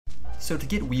So to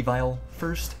get Weavile,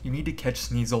 first you need to catch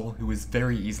Sneasel, who is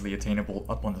very easily attainable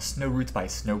up on the snow routes by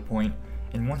Snow Point,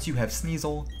 and once you have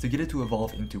Sneasel, to get it to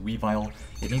evolve into Weavile,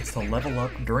 it needs to level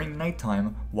up during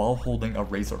nighttime while holding a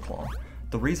Razor Claw.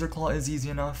 The Razor Claw is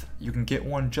easy enough, you can get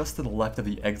one just to the left of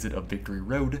the exit of Victory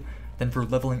Road. Then for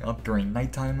leveling up during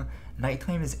nighttime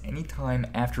is any time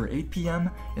after 8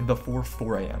 PM and before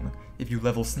 4 AM. If you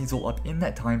level Sneasel up in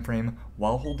that time frame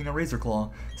while holding a Razor Claw,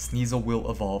 Sneasel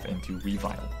will evolve into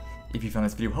Weavile. If you found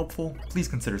this video helpful, please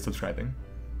consider subscribing.